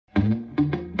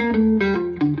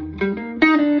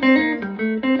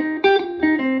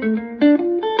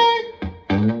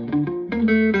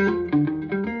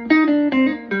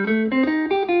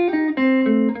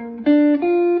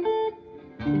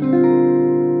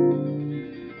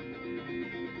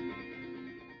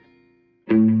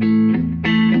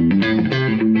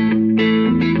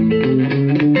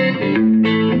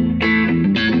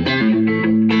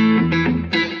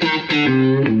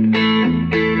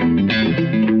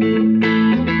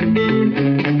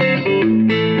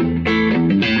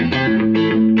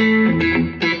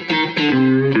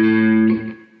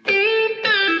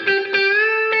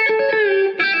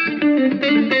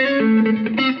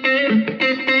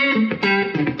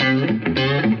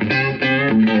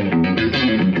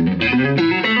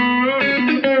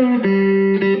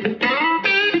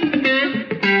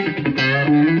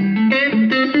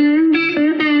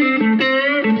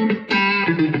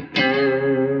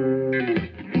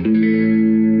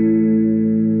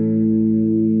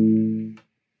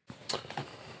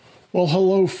Well,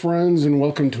 hello friends, and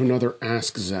welcome to another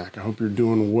Ask Zach. I hope you're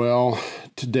doing well.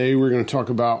 Today we're going to talk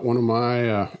about one of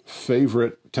my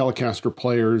favorite Telecaster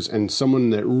players and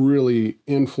someone that really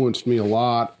influenced me a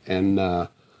lot, and I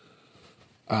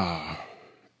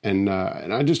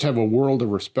just have a world of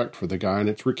respect for the guy, and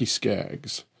it's Ricky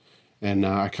Skaggs. And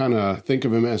I kind of think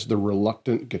of him as the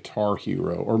reluctant guitar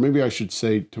hero, or maybe I should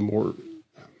say, to more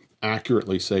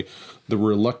accurately say, the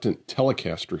reluctant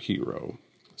Telecaster hero.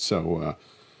 So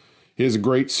he has a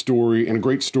great story, and a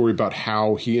great story about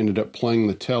how he ended up playing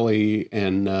the Tele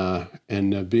and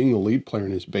being the lead player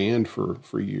in his band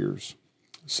for years.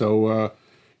 So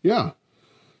yeah.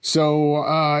 So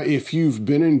if you've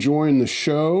been enjoying the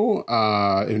show,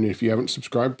 and if you haven't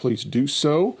subscribed, please do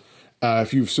so.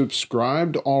 If you've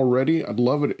subscribed already, I'd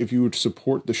love it if you would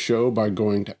support the show by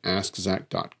going to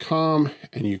AskZach.com,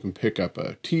 and you can pick up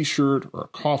a t-shirt or a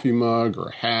coffee mug or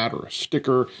a hat or a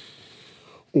sticker,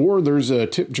 or there's a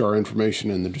tip jar information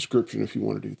in the description if you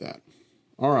want to do that.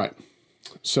 All right,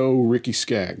 so Ricky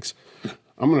Skaggs.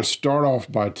 I'm going to start off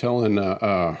by telling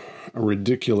a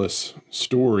ridiculous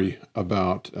story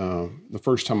about the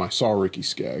first time I saw Ricky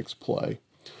Skaggs play.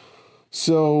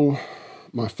 So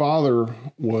my father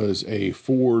was a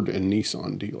Ford and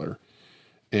Nissan dealer,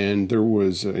 and there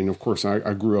was, and of course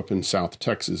I grew up in South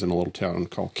Texas in a little town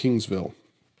called Kingsville.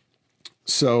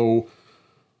 So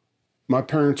my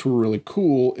parents were really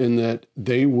cool in that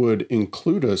they would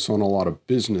include us on a lot of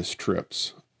business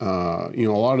trips. A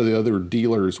lot of the other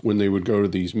dealers, when they would go to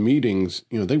these meetings,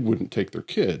 they wouldn't take their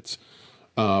kids,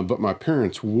 but my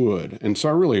parents would. And so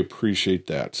I really appreciate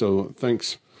that. So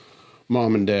thanks,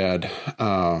 Mom and Dad.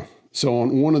 So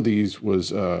on one of these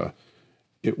was,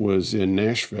 it was in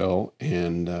Nashville,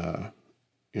 and,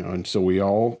 and so we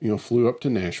all, flew up to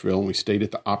Nashville, and we stayed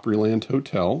at the Opryland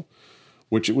Hotel,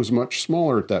 which it was much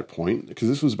smaller at that point, because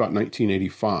this was about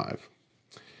 1985.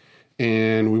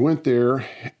 And we went there,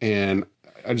 and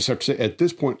I just have to say, at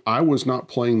this point, I was not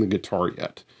playing the guitar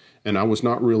yet, and I was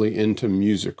not really into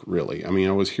music, really. I mean,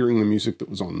 I was hearing the music that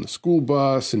was on the school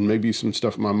bus, and maybe some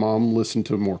stuff. My mom listened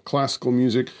to more classical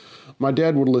music. My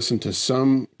dad would listen to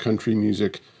some country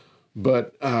music,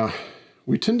 but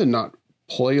we tend to not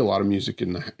play a lot of music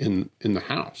in the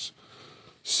house.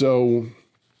 So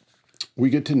we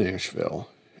get to Nashville,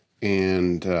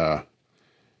 and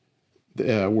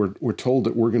we're told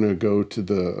that we're going to go to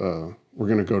the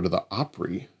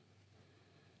Opry,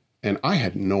 and I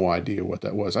had no idea what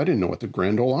that was. I didn't know what the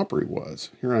Grand Ole Opry was.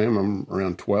 Here I am, I'm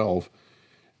around 12,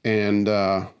 and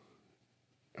I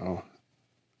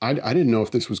didn't know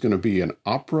if this was going to be an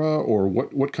opera or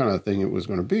what kind of thing it was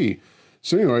going to be.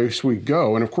 So anyway, so we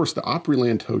go, and of course the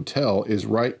Opryland Hotel is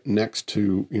right next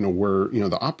to where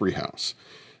the Opry House.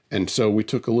 And so we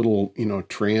took a little,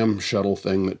 tram shuttle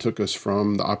thing that took us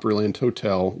from the Opryland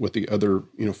Hotel with the other,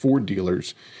 Ford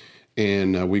dealers.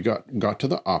 And we got to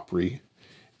the Opry,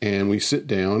 and we sit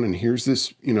down, and here's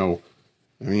this,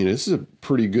 this is a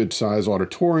pretty good size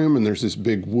auditorium, and there's this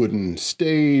big wooden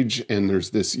stage, and there's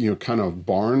this, kind of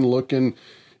barn looking,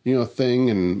 thing,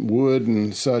 and wood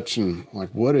and such. And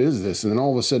like, what is this? And then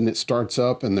all of a sudden it starts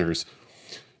up, and there's,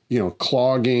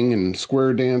 clogging and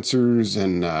square dancers,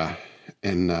 and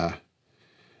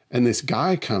this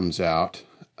guy comes out,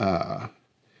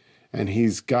 and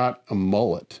he's got a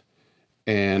mullet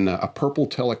and a purple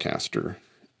Telecaster,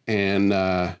 and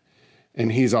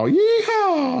he's all,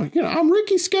 yeehaw, I'm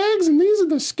Ricky Skaggs, and these are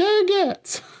the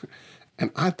Skaggettes.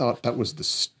 And I thought that was the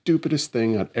stupidest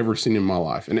thing I'd ever seen in my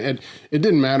life. And it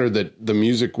didn't matter that the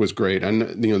music was great.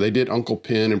 And they did Uncle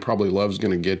Pen and probably Love's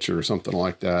Gonna Get You or something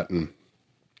like that. And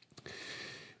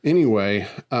anyway,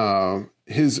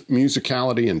 his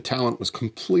musicality and talent was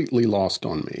completely lost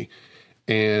on me.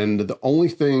 And the only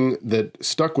thing that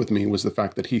stuck with me was the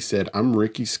fact that he said, I'm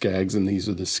Ricky Skaggs, and these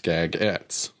are the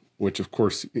Skaggettes, which of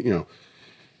course,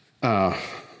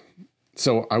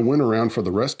 so I went around for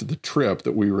the rest of the trip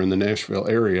that we were in the Nashville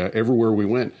area. Everywhere we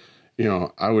went,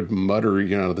 I would mutter,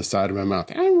 the side of my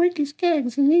mouth, I'm Ricky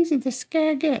Skaggs, and these are the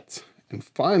Skaggettes. And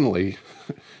finally,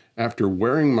 after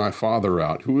wearing my father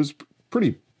out, who was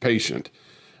pretty patient,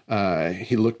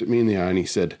 he looked at me in the eye and he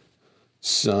said,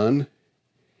 son,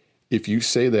 if you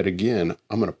say that again,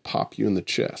 I'm going to pop you in the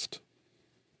chest.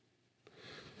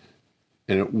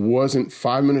 And it wasn't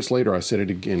 5 minutes later, I said it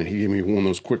again, and he gave me one of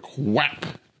those quick whap,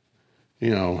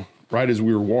 right as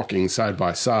we were walking side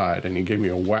by side, and he gave me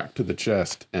a whack to the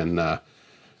chest, and I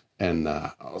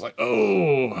was like,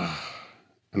 oh,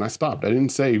 and I stopped. I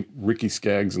didn't say Ricky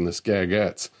Skaggs and the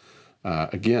Skaggettes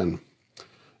again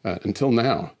until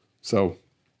now. So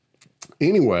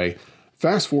anyway,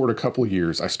 fast forward a couple of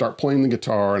years, I start playing the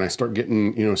guitar and I start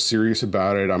getting, you know, serious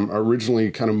about it. I'm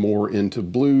originally kind of more into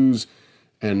blues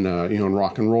and, you know, and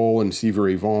rock and roll and Stevie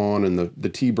Ray Vaughan and the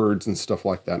T-Birds and stuff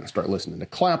like that. And I start listening to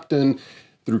Clapton.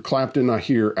 Through Clapton, I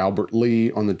hear Albert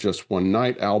Lee on the Just One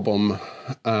Night album.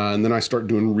 And then I start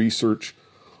doing research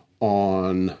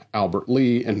on Albert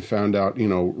Lee and found out, you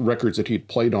know, records that he'd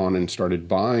played on and started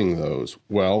buying those.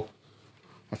 Well,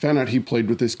 I found out he played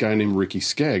with this guy named Ricky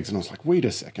Skaggs. And I was like, wait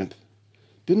a second.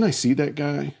 Didn't I see that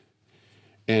guy?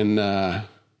 And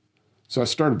so I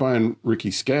started buying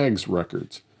Ricky Skaggs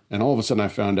records. And all of a sudden I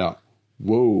found out,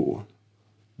 whoa,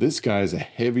 this guy's a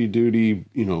heavy-duty,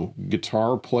 you know,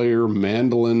 guitar player,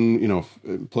 mandolin, you know,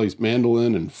 plays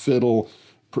mandolin and fiddle,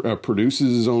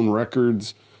 produces his own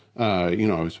records. You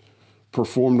know, he's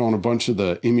performed on a bunch of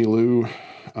the Emmylou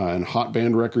and Hot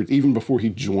Band records, even before he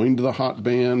joined the Hot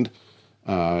Band.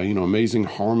 You know, amazing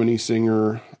harmony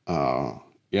singer.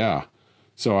 Yeah.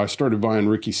 So I started buying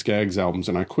Ricky Skaggs albums,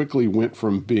 and I quickly went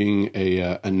from being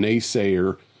a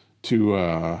naysayer to,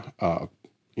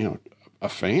 you know, a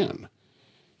fan.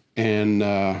 And,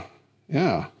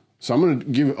 yeah, so I'm going to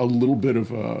give a little bit of,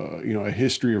 you know, a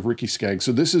history of Ricky Skaggs.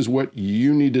 So this is what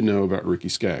you need to know about Ricky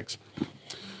Skaggs.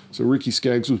 So Ricky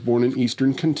Skaggs was born in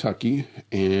Eastern Kentucky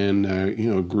and,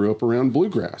 you know, grew up around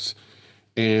bluegrass.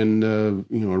 And, you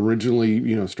know, originally,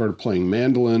 you know, started playing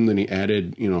mandolin. Then he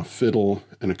added, you know, fiddle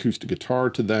and acoustic guitar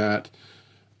to that.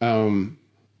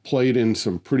 Played in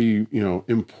some pretty, you know,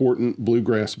 important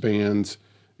bluegrass bands,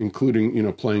 including, you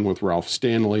know, playing with Ralph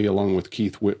Stanley along with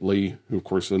Keith Whitley, who, of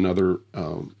course, another,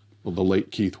 well, the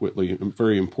late Keith Whitley, a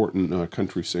very important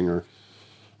country singer.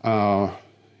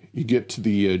 You get to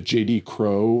the J.D.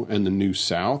 Crowe and the New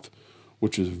South,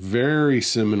 which is very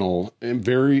seminal and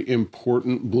very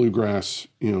important bluegrass,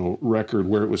 you know, record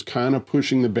where it was kind of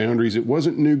pushing the boundaries. It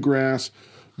wasn't newgrass,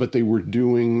 but they were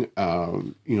doing,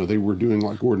 you know, they were doing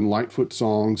like Gordon Lightfoot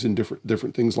songs and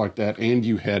different things like that. And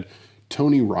you had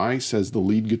Tony Rice as the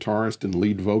lead guitarist and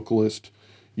lead vocalist.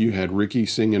 You had Ricky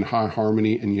singing high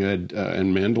harmony, and you had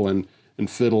and mandolin and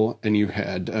fiddle, and you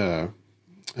had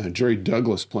Jerry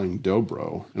Douglas playing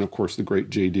dobro, and of course the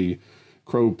great J.D.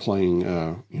 Crowe playing,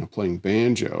 you know, playing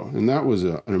banjo, and that was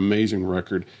an amazing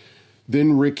record.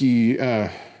 Then Ricky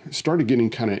started getting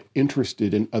kind of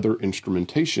interested in other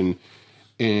instrumentation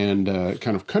and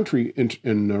kind of country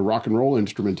and rock and roll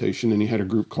instrumentation, and he had a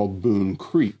group called Boone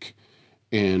Creek.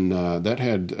 And that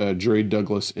had Jerry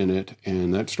Douglas in it,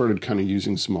 and that started kind of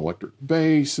using some electric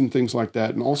bass and things like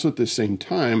that. And also at the same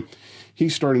time,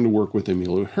 he's starting to work with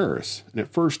Emmylou Harris. And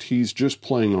at first, he's just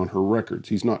playing on her records.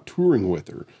 He's not touring with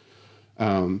her.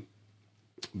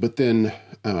 But then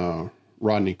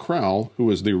Rodney Crowell, who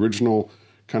was the original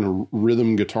kind of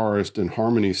rhythm guitarist and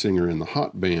harmony singer in the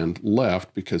Hot Band,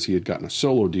 left because he had gotten a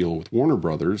solo deal with Warner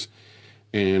Brothers.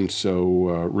 And so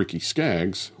Ricky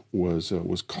Skaggs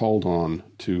was called on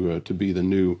to be the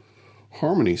new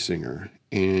harmony singer.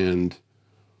 And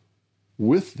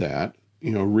with that,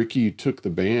 you know, Ricky took the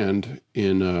band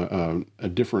in a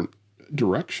different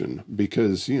direction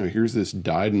because, you know, here's this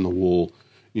dyed-in-the-wool,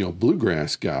 you know,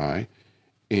 bluegrass guy,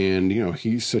 and, you know,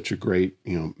 he's such a great,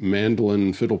 you know,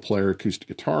 mandolin, fiddle player, acoustic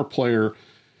guitar player,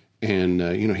 and,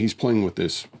 you know, he's playing with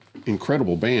this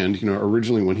incredible band. You know,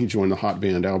 originally when he joined the Hot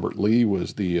Band, Albert Lee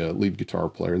was the lead guitar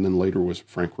player, and then later was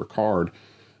Frank Ricard.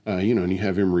 You know, and you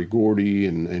have Emery Gordy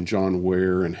and John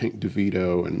Ware and Hank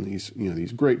DeVito and these, you know,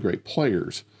 these great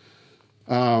players.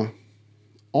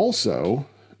 Also,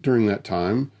 during that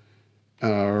time,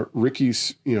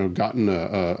 Ricky's, you know, gotten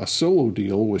a solo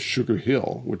deal with Sugar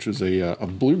Hill, which is a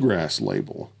bluegrass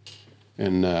label.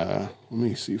 And let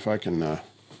me see if I can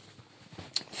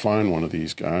find one of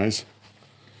these guys.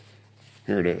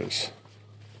 Here it is.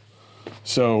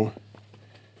 So,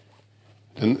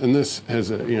 and this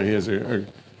has a, you know,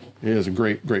 he has a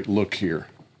great look here.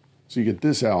 So you get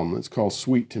this album. It's called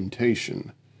Sweet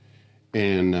Temptation,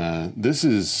 and this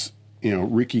is, you know,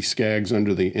 Ricky Skaggs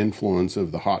under the influence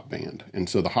of the Hot Band, and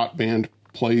so the Hot Band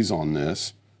plays on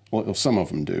this. Well, some of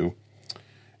them do,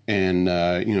 and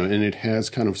you know, and it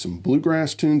has kind of some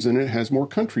bluegrass tunes, and it has more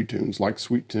country tunes like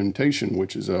Sweet Temptation,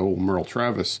 which is an old Merle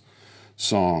Travis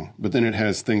song, but then it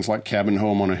has things like Cabin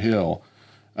Home on a Hill.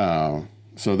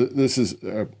 So this is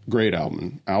a great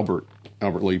album. Albert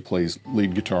Lee plays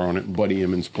lead guitar on it. Buddy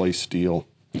Emmons plays steel.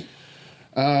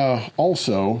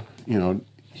 Also, you know,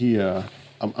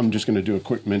 I'm just going to do a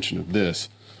quick mention of this.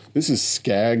 This is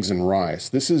Skaggs and Rice.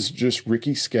 This is just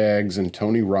Ricky Skaggs and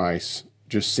Tony Rice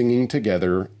just singing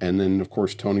together, and then, of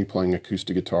course, Tony playing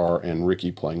acoustic guitar and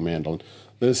Ricky playing mandolin.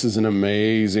 This is an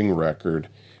amazing record,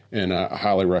 and I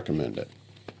highly recommend it.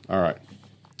 All right.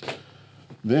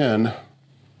 Then,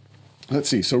 let's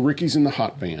see. So Ricky's in the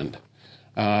hot band.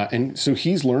 And so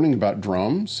he's learning about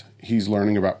drums. He's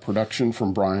learning about production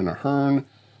from Brian Ahern.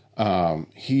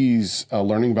 He's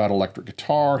learning about electric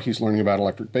guitar. He's learning about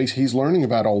electric bass. He's learning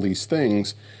about all these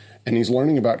things. And he's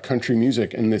learning about country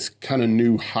music and this kind of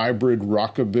new hybrid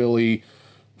rockabilly,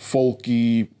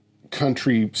 folky,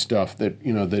 country stuff that,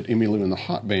 you know, that Emmylou and the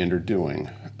hot band are doing.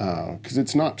 Because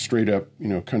it's not straight up, you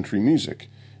know, country music.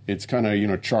 It's kind of, you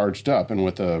know, charged up and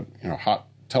with a, you know, hot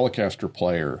Telecaster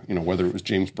player, you know, whether it was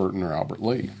James Burton or Albert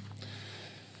Lee.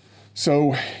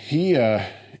 So he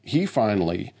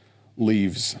finally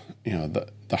leaves, you know,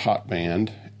 the hot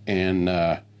band, and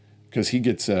because he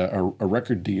gets a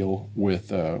record deal with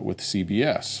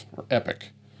CBS or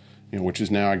Epic, you know, which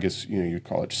is now, I guess, you know, you'd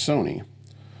call it Sony.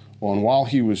 Well, and while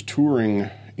he was touring,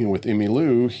 you know, with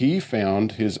Emmylou, he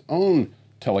found his own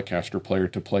Telecaster player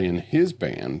to play in his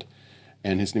band,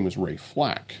 and his name was Ray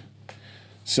Flacke.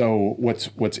 So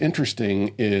what's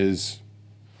interesting is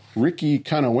Ricky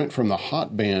kind of went from the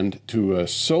hot band to a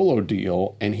solo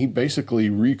deal, and he basically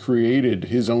recreated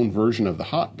his own version of the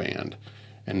hot band.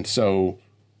 And so,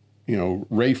 you know,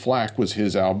 Ray Flacke was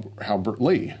his Albert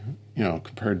Lee, you know,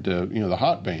 compared to, you know, the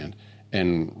hot band.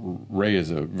 And Ray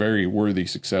is a very worthy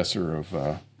successor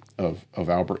of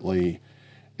Albert Lee.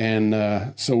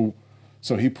 And so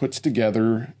he puts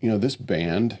together, you know, this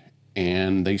band,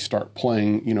 and they start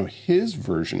playing, you know, his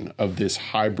version of this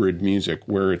hybrid music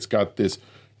where it's got this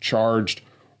charged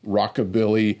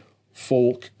rockabilly,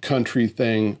 folk, country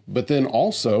thing, but then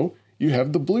also you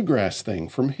have the bluegrass thing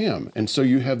from him. And so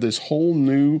you have this whole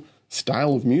new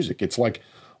style of music. It's like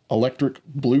electric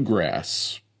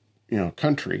bluegrass, you know,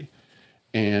 country.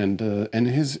 And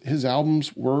his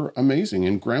albums were amazing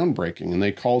and groundbreaking, and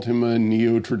they called him a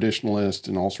neo-traditionalist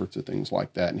and all sorts of things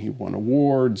like that. And he won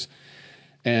awards.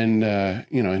 And,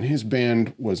 you know, and his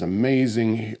band was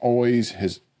amazing. He always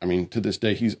has, I mean, to this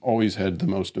day, he's always had the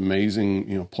most amazing,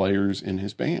 you know, players in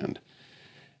his band.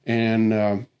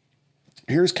 And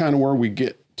here's kind of where we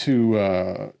get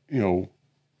to, you know,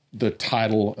 the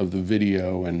title of the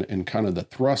video and kind of the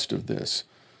thrust of this.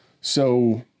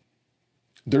 So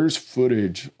there's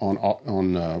footage on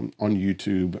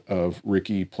YouTube of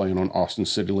Ricky playing on Austin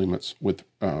City Limits with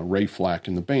Ray Flacke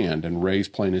in the band. And Ray's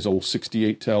playing his old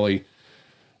 68 Tele,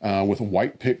 with a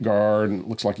white pick guard, and it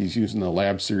looks like he's using the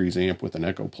Lab Series amp with an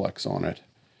Echoplex on it.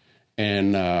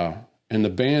 And the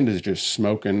band is just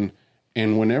smoking.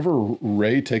 And whenever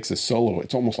Ray takes a solo,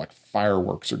 it's almost like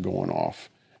fireworks are going off.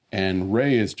 And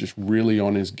Ray is just really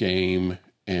on his game,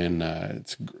 and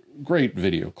it's great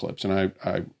video clips. And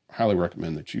I highly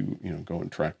recommend that you know, go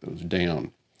and track those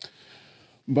down.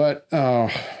 But,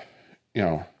 you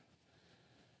know,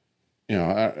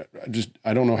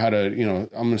 I don't know how to, you know,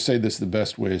 I'm going to say this the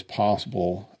best way as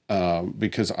possible,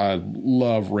 because I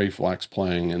love Ray Flacke's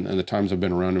playing, and the times I've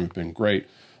been around him have been great,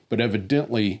 but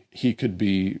evidently he could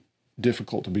be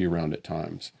difficult to be around at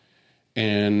times.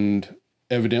 And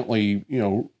evidently, you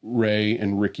know, Ray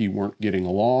and Ricky weren't getting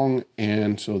along,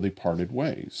 and so they parted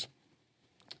ways,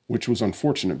 which was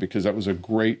unfortunate because that was a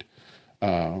great,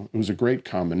 it was a great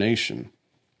combination.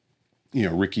 You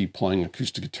know, Ricky playing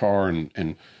acoustic guitar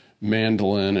and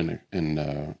mandolin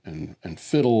and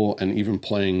fiddle, and even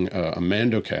playing a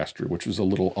Danocaster, which was a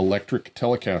little electric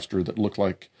Telecaster that looked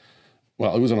like,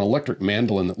 well, it was an electric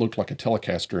mandolin that looked like a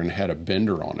Telecaster and had a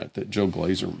bender on it that Joe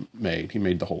Glaser made. He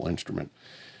made the whole instrument.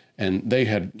 And they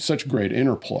had such great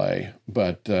interplay,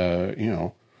 but, you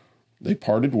know, they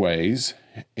parted ways.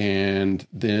 And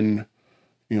then,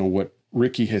 you know, what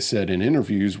Ricky has said in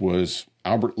interviews was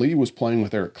Albert Lee was playing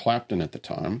with Eric Clapton at the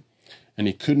time, and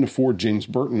he couldn't afford James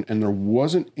Burton, and there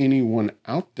wasn't anyone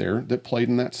out there that played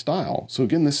in that style. So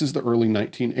again, this is the early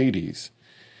 1980s,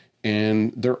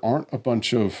 and there aren't a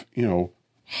bunch of, you know,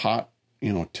 hot,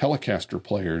 you know, Telecaster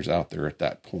players out there at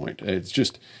that point. It's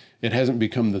just, it hasn't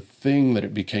become the thing that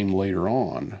it became later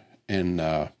on.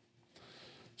 And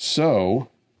so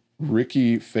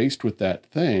Ricky, faced with that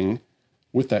thing,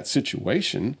 with that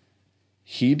situation,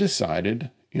 he decided,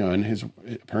 you know, and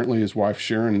apparently his wife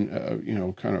Sharon, you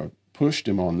know, kind of pushed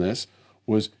him on this,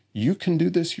 was you can do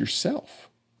this yourself.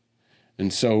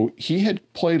 And so he had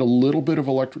played a little bit of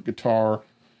electric guitar,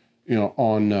 you know,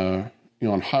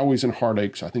 on Highways and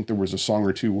Heartaches. I think there was a song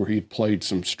or two where he had played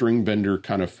some string bender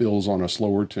kind of fills on a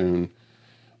slower tune,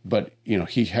 but, you know,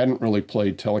 he hadn't really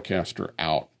played Telecaster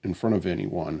out in front of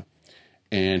anyone.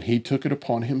 And he took it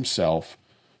upon himself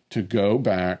to go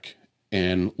back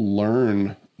and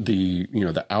learn the, you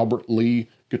know, the Albert Lee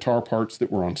guitar parts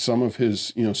that were on some of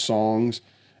his, you know, songs,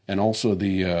 and also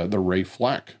the Ray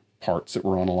Flacke parts that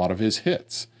were on a lot of his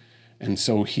hits. And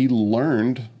so he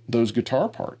learned those guitar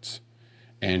parts.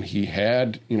 and he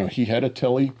had a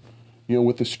Tele,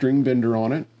 with the string bender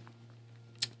on it,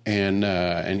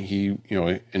 and he,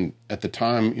 and at the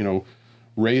time,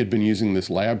 Ray had been using this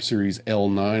Lab Series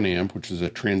L9 amp, which is a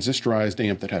transistorized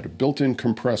amp that had a built-in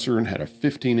compressor and had a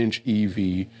 15-inch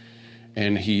EV,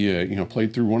 and he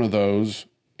played through one of those,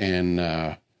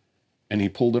 and he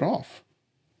pulled it off.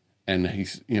 And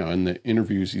he's, in the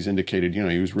interviews, he's indicated,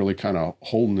 he was really kind of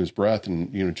holding his breath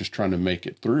and, just trying to make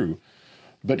it through.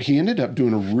 But he ended up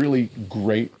doing a really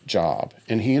great job,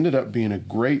 and he ended up being a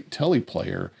great Tele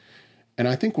player. And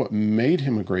I think what made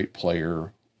him a great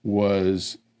player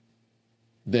was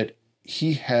that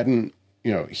he hadn't,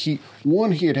 he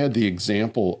had the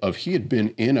example of he had been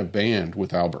in a band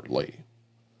with Albert Lee.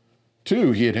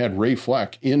 2, he had Ray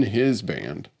Flacke in his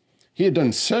band. He had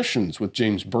done sessions with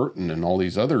James Burton and all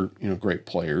these other, great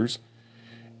players.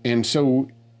 And so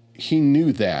he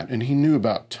knew that, and he knew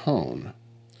about tone.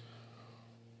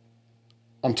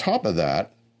 On top of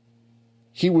that,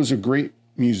 he was a great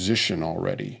musician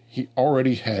already. He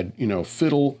already had,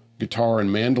 fiddle, guitar,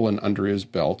 and mandolin under his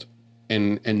belt,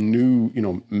 and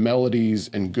knew, melodies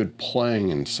and good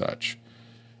playing and such.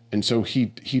 And so he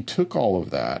took all of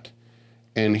that,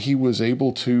 and he was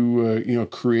able to,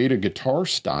 create a guitar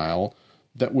style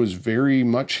that was very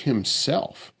much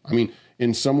himself. I mean,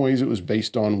 in some ways it was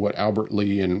based on what Albert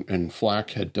Lee and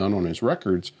Flacke had done on his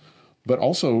records, but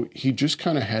also he just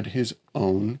kind of had his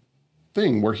own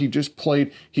thing where he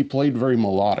played very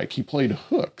melodic. He played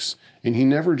hooks, and he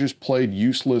never just played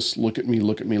useless, look at me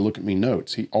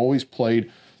notes. He always played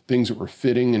things that were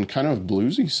fitting and kind of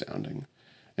bluesy sounding.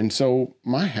 And so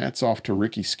my hat's off to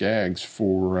Ricky Skaggs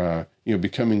for,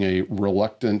 becoming a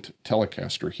reluctant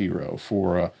Telecaster hero,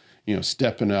 for,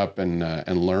 stepping up and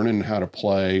learning how to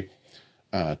play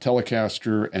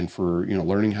Telecaster, and for,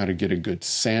 learning how to get a good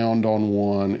sound on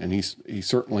one. And he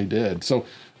certainly did. So I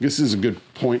guess this is a good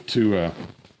point to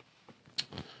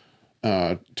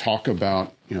talk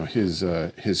about,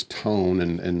 his tone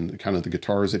and kind of the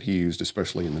guitars that he used,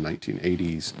 especially in the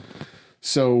 1980s.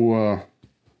 So,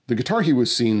 the guitar he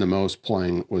was seen the most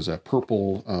playing was a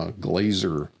purple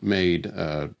Glaser-made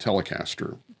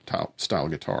Telecaster style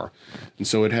guitar, and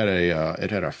so it had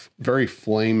a very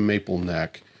flame maple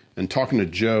neck. And talking to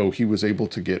Joe, he was able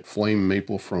to get flame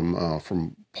maple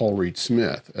from Paul Reed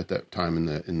Smith at that time in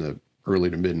the early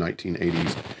to mid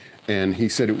 1980s, and he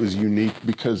said it was unique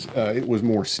because it was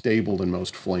more stable than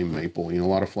most flame maple. A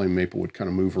lot of flame maple would kind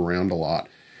of move around a lot,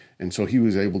 and so he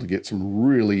was able to get some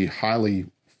really highly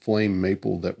flame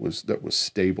maple that was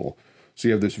stable. So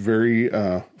you have this very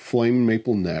flame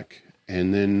maple neck,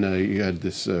 and then you had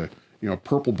this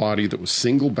purple body that was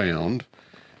single bound,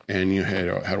 and you had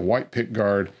a white pick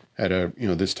guard, had a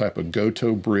this type of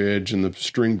Goto bridge and the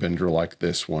string bender like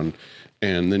this one,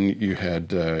 and then you had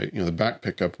the back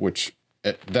pickup, which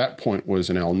at that point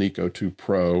was an Alnico 2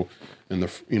 Pro, and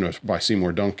by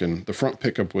Seymour Duncan. The front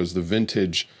pickup was the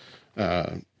vintage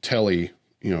Tele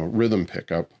rhythm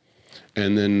pickup.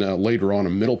 And then later on, a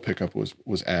middle pickup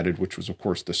was added, which was, of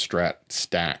course, the Strat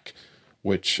Stack,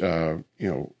 which,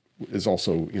 is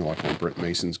also, like on Brent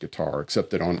Mason's guitar, except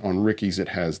that on Ricky's, it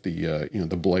has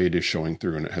the blade is showing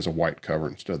through, and it has a white cover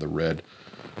instead of the red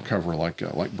cover like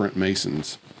Brent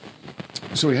Mason's.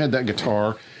 So he had that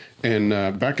guitar, and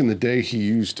back in the day, he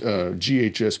used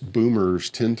GHS Boomers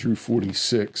 10 through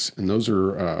 46, and those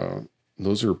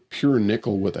are pure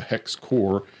nickel with a hex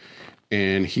core,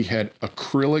 and he had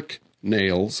acrylic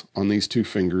nails on these 2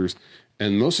 fingers,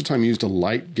 and most of the time used a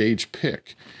light gauge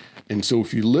pick. And so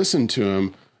if you listen to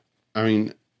him, I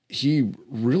mean, he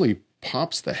really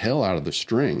pops the hell out of the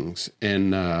strings,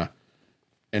 and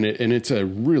it's a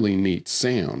really neat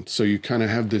sound. So you kind of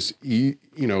have this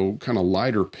kind of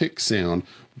lighter pick sound,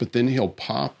 but then he'll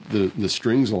pop the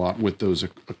strings a lot with those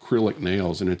acrylic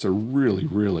nails, and it's a really,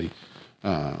 really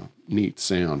neat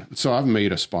sound. So I've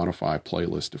made a Spotify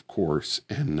playlist, of course,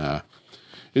 and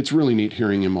it's really neat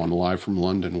hearing him on Live from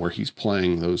London, where he's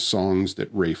playing those songs that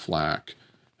Ray Flacke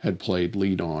had played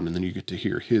lead on, and then you get to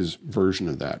hear his version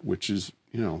of that, which is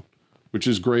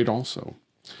great also.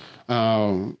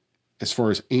 As far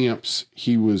as amps,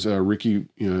 he was Ricky,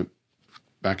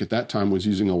 back at that time was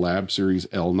using a Lab Series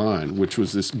L9, which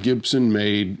was this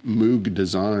Gibson-made,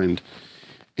 Moog-designed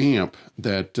amp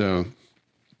that,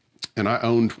 and I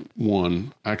owned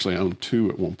one. Actually, I owned 2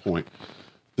 at one point.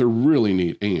 They're really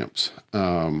neat amps.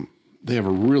 They have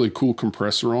a really cool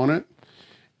compressor on it.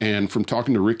 And from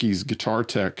talking to Ricky's guitar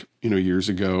tech, years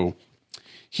ago,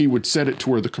 he would set it to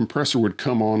where the compressor would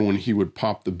come on when he would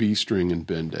pop the B string and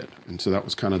bend it. And so that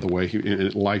was kind of the way and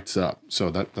it lights up.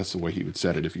 So that's the way he would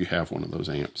set it if you have one of those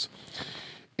amps.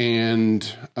 And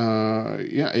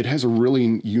yeah, it has a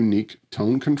really unique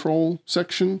tone control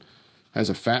section. Has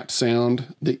a fat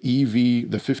sound. The EV,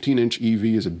 the 15-inch EV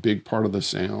is a big part of the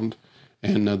sound.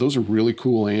 And those are really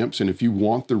cool amps. And if you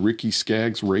want the Ricky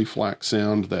Skaggs Ray Flacke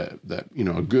sound, that you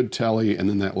know, a good Tele, and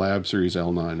then that Lab Series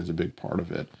L9 is a big part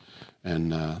of it.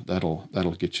 And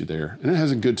that'll get you there. And it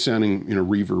has a good sounding, you know,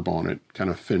 reverb on it, kind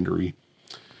of Fendery.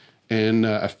 And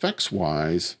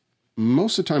effects-wise,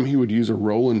 most of the time he would use a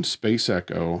Roland Space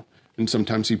Echo, and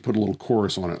sometimes he'd put a little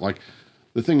chorus on it. Like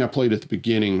the thing I played at the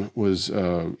beginning was,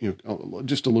 you know,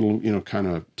 just a little, you know, kind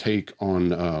of take on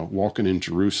Walking in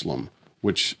Jerusalem,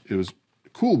 which it was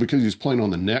cool because he was playing on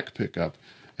the neck pickup,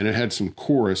 and it had some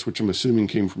chorus, which I'm assuming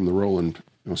came from the Roland,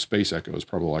 you know, Space Echo. It's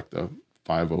probably like the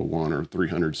 501 or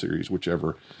 300 series,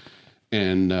 whichever.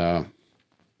 And then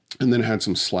it had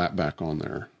some slapback on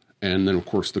there. And then, of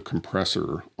course, the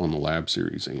compressor on the Lab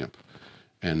Series amp,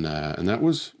 and that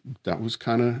was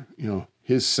kind of, you know,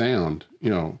 his sound.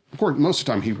 You know, of course, most of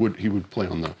the time he would play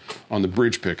on the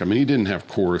bridge pick. I mean, he didn't have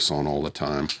chorus on all the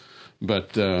time,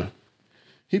 but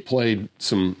he played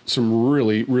some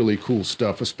really cool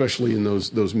stuff, especially in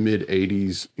those mid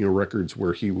 '80s, you know, records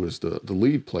where he was the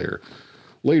lead player.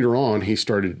 Later on, he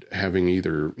started having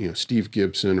either, you know, Steve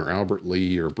Gibson or Albert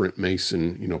Lee or Brent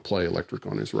Mason, you know, play electric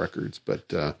on his records,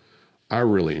 but I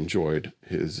really enjoyed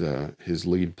his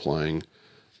lead playing.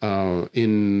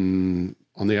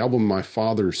 On the album My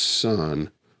Father's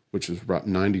Son, which was about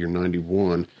 90 or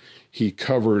 91, he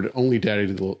covered Only Daddy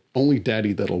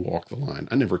That'll Walk the Line.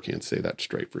 I never can say that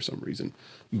straight for some reason.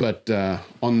 But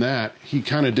on that, he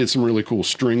kind of did some really cool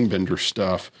string bender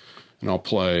stuff, and I'll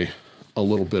play a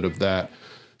little bit of that.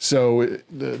 So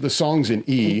the song's in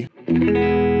E.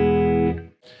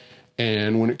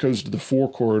 And when it goes to the 4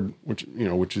 chord,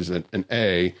 which is an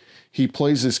A, he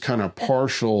plays this kind of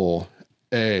partial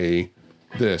A,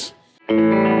 this.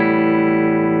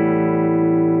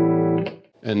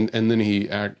 And then he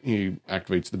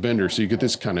activates the bender, so you get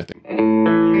this kind of thing.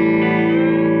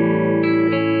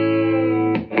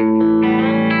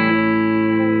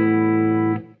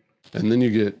 And then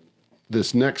you get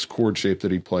this next chord shape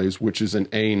that he plays, which is an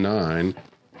A9.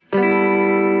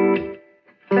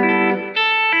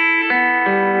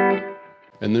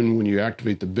 And then when you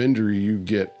activate the bender, you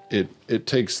get it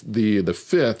takes the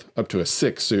 5th up to a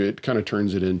 6, so it kind of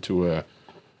turns it into an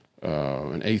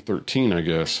A13, I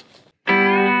guess.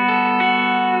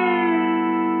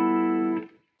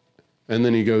 And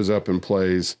then he goes up and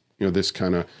plays, you know, this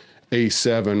kind of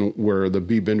A7 where the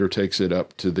B-bender takes it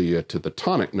up to the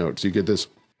tonic note. So you get this.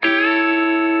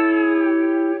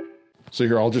 So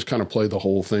here, I'll just kind of play the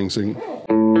whole thing. So you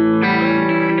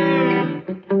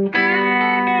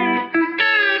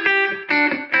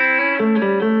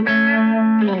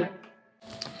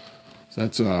So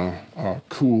that's a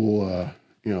cool,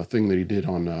 you know, thing that he did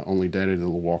on Only Daddy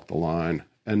That'll Walk the Line.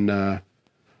 And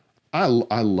I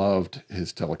loved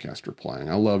his Telecaster playing.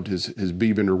 I loved his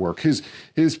B-bender work. His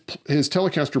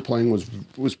Telecaster playing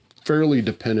was fairly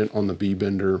dependent on the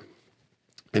B-bender,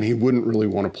 and he wouldn't really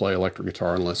want to play electric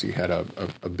guitar unless he had a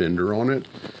bender on it,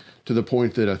 to the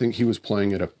point that I think he was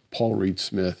playing at a Paul Reed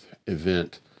Smith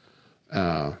event,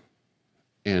 and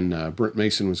Brent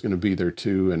Mason was going to be there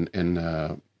too,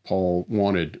 and Paul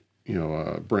wanted, you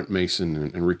know, Brent Mason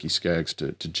and Ricky Skaggs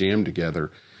to jam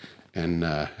together, and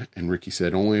Ricky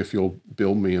said, only if you'll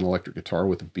build me an electric guitar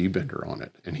with a B-bender on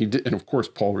it. And he did, and of course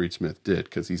Paul Reed Smith did,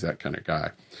 because he's that kind of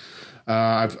guy.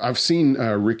 I've seen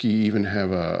Ricky even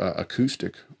have a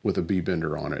acoustic with a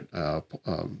B-bender on it.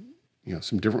 You know,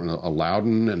 some different, a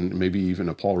Loudon and maybe even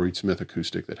a Paul Reed Smith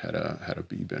acoustic that had a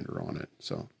B-bender on it.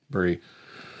 So very,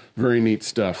 very neat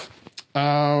stuff.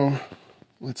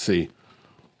 Let's see.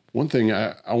 One thing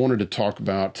I wanted to talk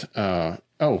about,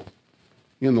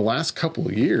 in the last couple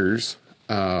of years,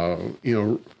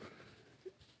 you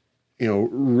know,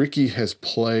 Ricky has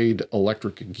played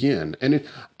electric again. And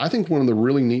I think one of the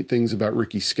really neat things about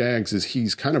Ricky Skaggs is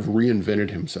he's kind of reinvented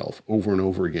himself over and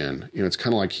over again. You know, it's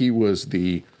kind of like he was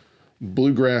the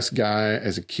bluegrass guy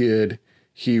as a kid.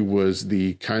 He was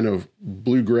the kind of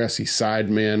bluegrassy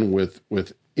sideman with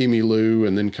Emmylou,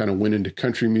 and then kind of went into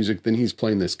country music. Then he's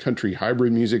playing this country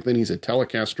hybrid music. Then he's a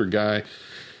Telecaster guy.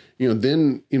 You know,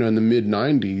 then, you know, in the mid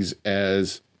 90s,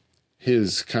 as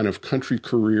his kind of country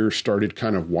career started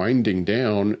kind of winding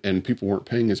down and people weren't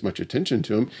paying as much attention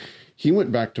to him, he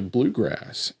went back to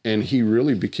bluegrass, and he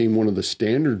really became one of the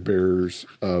standard bearers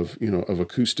of, you know, of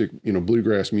acoustic, you know,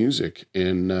 bluegrass music.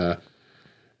 And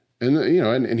you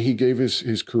know, and he gave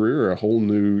his career a whole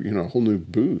new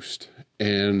boost.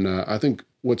 And I think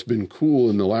what's been cool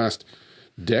in the last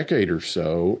decade or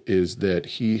so is that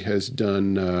he has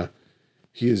done,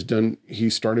 he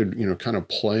started, you know, kind of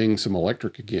playing some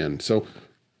electric again. So,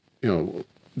 you know,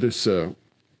 this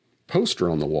poster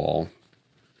on the wall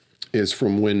is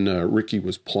from when Ricky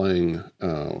was playing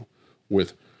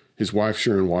with his wife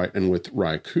Sharon White and with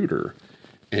Ry Cooder.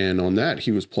 And on that,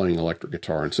 he was playing electric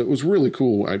guitar. And so it was really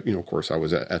cool. You know, of course, I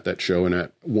was at that show and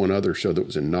at one other show that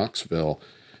was in Knoxville.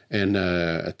 And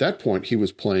at that point, he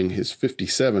was playing his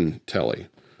 57 Tele,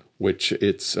 which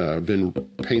it's been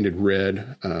painted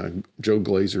red. Joe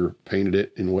Glaser painted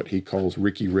it in what he calls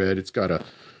Ricky Red. It's got a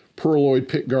pearloid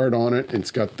pickguard on it.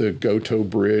 It's got the Goto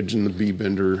bridge and the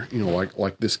B-bender, you know,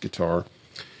 like this guitar.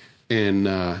 And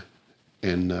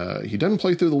he doesn't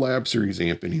play through the Lab Series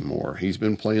amp anymore. He's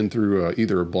been playing through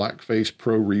either a Blackface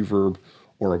Pro Reverb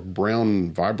or a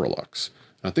Brown Vibrolux.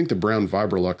 I think the Brown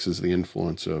Vibrolux is the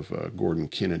influence of Gordon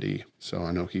Kennedy, so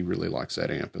I know he really likes that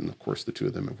amp, and of course the two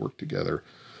of them have worked together.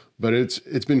 But it's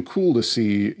been cool to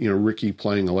see, you know, Ricky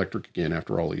playing electric again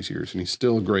after all these years, and he's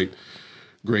still a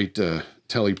great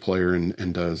Tele player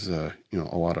and does you know,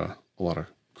 a lot of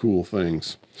cool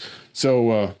things.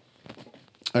 So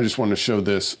I just wanted to show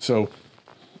this. So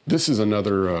this is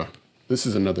another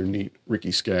neat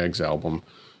Ricky Skaggs album.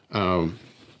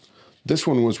 This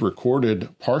one was recorded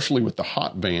partially with the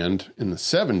Hot Band in the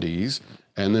 70s,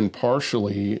 and then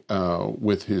partially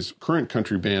with his current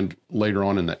country band later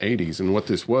on in the 80s. And what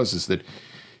this was is that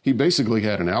he basically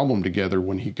had an album together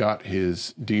when he got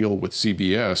his deal with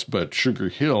CBS, but Sugar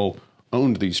Hill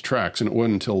owned these tracks, and it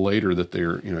wasn't until later that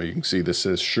they're, you know, you can see this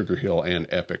says Sugar Hill and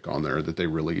Epic on there that they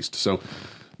released. So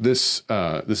this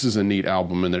is a neat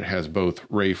album, and it has both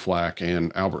Ray Flacke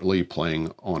and Albert Lee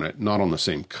playing on it, not on the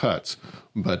same cuts,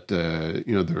 but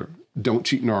you know, the Don't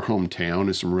Cheat in Our Hometown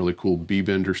is some really cool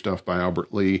B-bender stuff by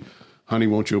Albert Lee. Honey,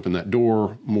 Won't You Open That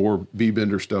Door? More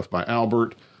B-bender stuff by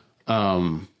Albert.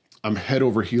 I'm Head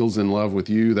Over Heels in Love with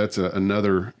You. That's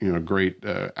another, you know, great.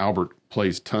 Albert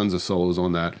plays tons of solos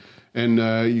on that, and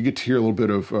you get to hear a little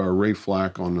bit of Ray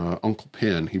Flacke on Uncle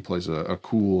Pen. He plays a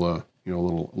cool, you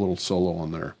know, little solo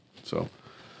on there. So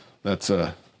that's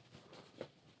a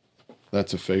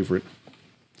favorite.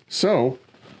 So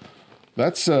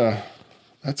that's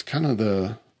kind of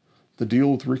the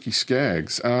deal with Ricky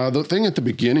Skaggs. The thing at the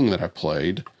beginning that I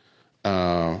played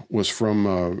was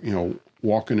from you know,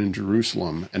 Walking in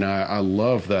Jerusalem, and I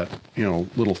love that, you know,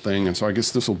 little thing. And so I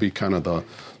guess this will be kind of the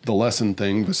lesson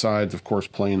thing, besides of course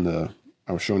playing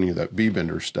I was showing you that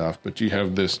B-bender stuff, but you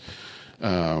have this.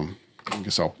 I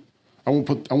guess I won't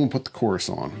put the chorus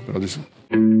on, but I'll just.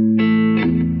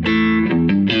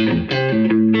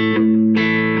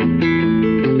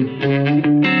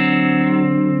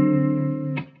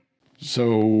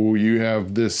 So you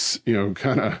have this, you know,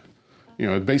 kind of, you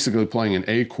know, basically playing an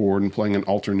A chord and playing an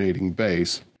alternating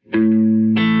bass. Yeah,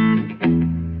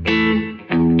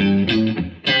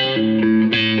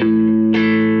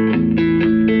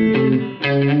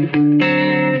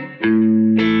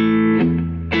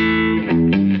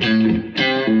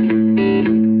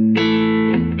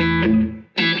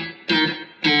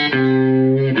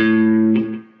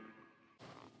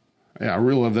 I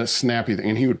really love that snappy thing,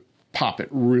 and he would pop it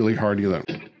really hard. You that.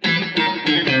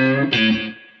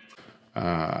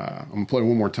 I'm gonna play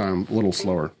one more time, a little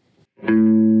slower.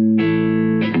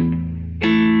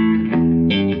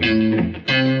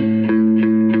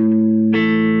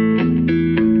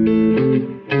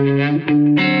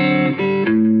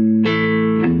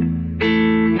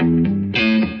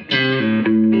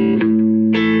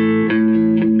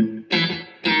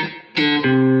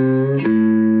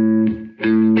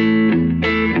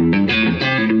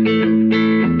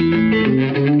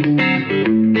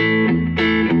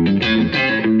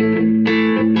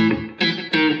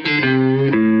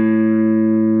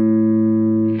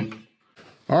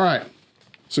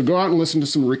 So go out and listen to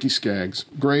some Ricky Skaggs.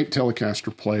 Great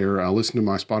Telecaster player. Listen to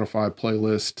my Spotify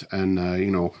playlist and, you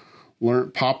know,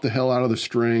 pop the hell out of the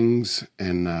strings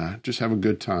and just have a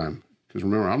good time. Because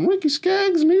remember, I'm Ricky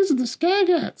Skaggs and these are the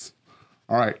Skaggettes.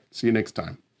 All right. See you next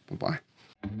time. Bye-bye.